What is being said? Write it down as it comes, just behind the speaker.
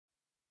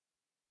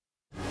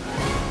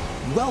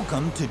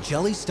Welcome to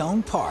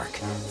Jellystone Park,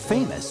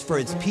 famous for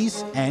its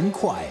peace and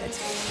quiet.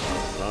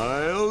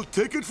 I'll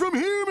take it from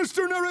here,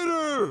 Mr.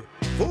 Narrator!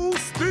 Full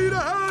speed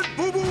ahead,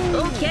 Boo-Boo!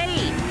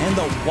 Okay! And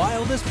the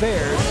wildest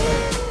bears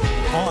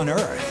on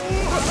Earth.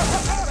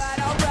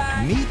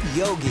 Meet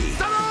Yogi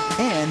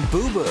and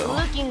Boo-Boo.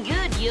 Looking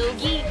good,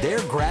 Yogi.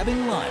 They're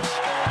grabbing lunch.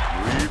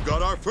 We've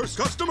got our first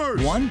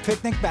customers! One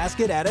picnic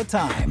basket at a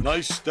time.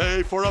 Nice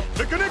day for a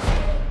picnic!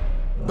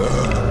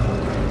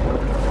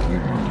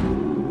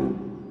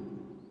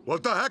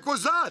 What the heck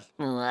was that?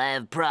 Oh, I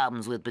have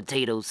problems with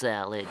potato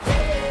salad.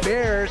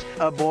 Bears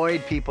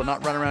avoid people,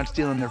 not run around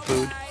stealing their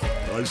food.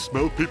 I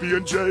smell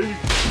PB&J.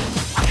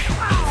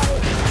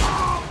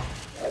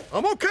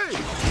 I'm okay!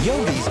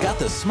 Yogi's got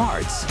the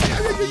smarts.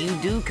 You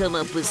do come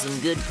up with some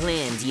good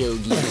plans,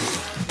 Yogi.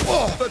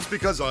 Oh, that's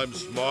because I'm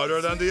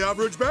smarter than the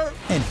average bear.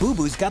 And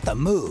Boo-Boo's got the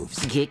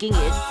moves. Kicking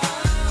it.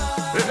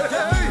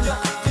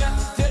 Hey!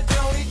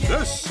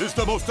 This is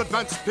the most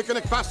advanced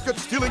picnic basket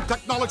stealing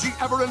technology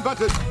ever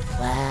invented.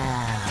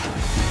 Wow.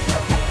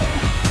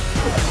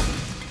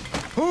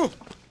 Oh,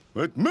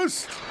 it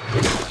missed.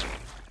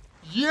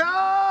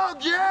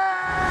 Yogi!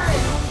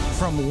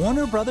 From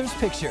Warner Brothers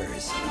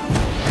Pictures.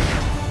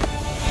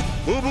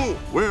 Boo-Boo,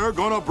 we're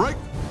gonna break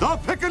the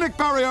picnic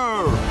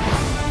barrier.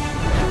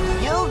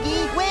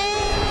 Yogi,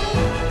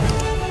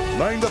 wait!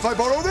 Mind if I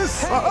borrow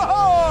this?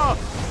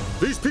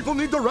 These people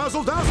need the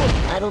razzle-dazzle.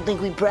 I don't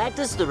think we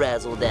practiced the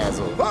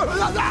razzle-dazzle. Too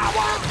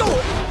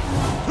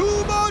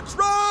much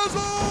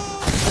razzle!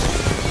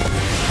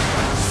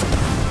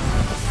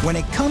 When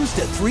it comes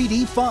to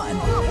 3D fun,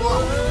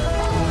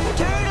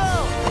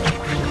 Turtle!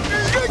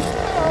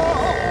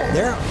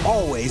 they're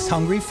always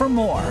hungry for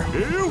more.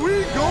 Here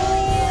we go!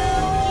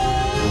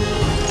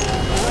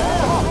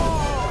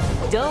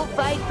 Don't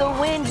fight the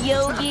wind,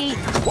 Yogi.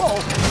 Whoa!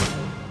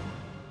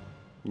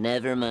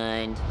 Never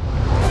mind.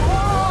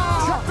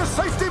 Check the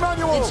safety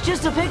manual! It's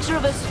just a picture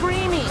of us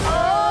screaming.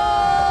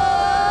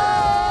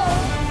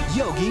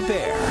 Yogi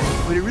Bear.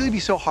 Would it really be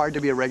so hard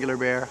to be a regular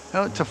bear?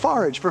 No, to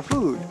forage for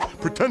food.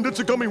 Pretend it's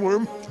a gummy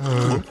worm.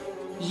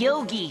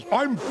 Yogi.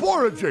 I'm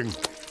foraging.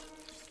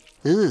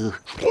 Ooh.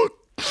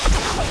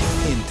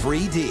 In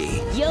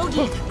 3D.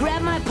 Yogi,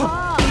 grab my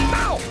paw.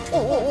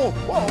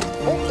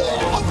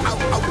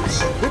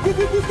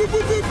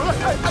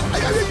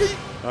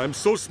 I'm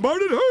so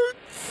smart it hurts.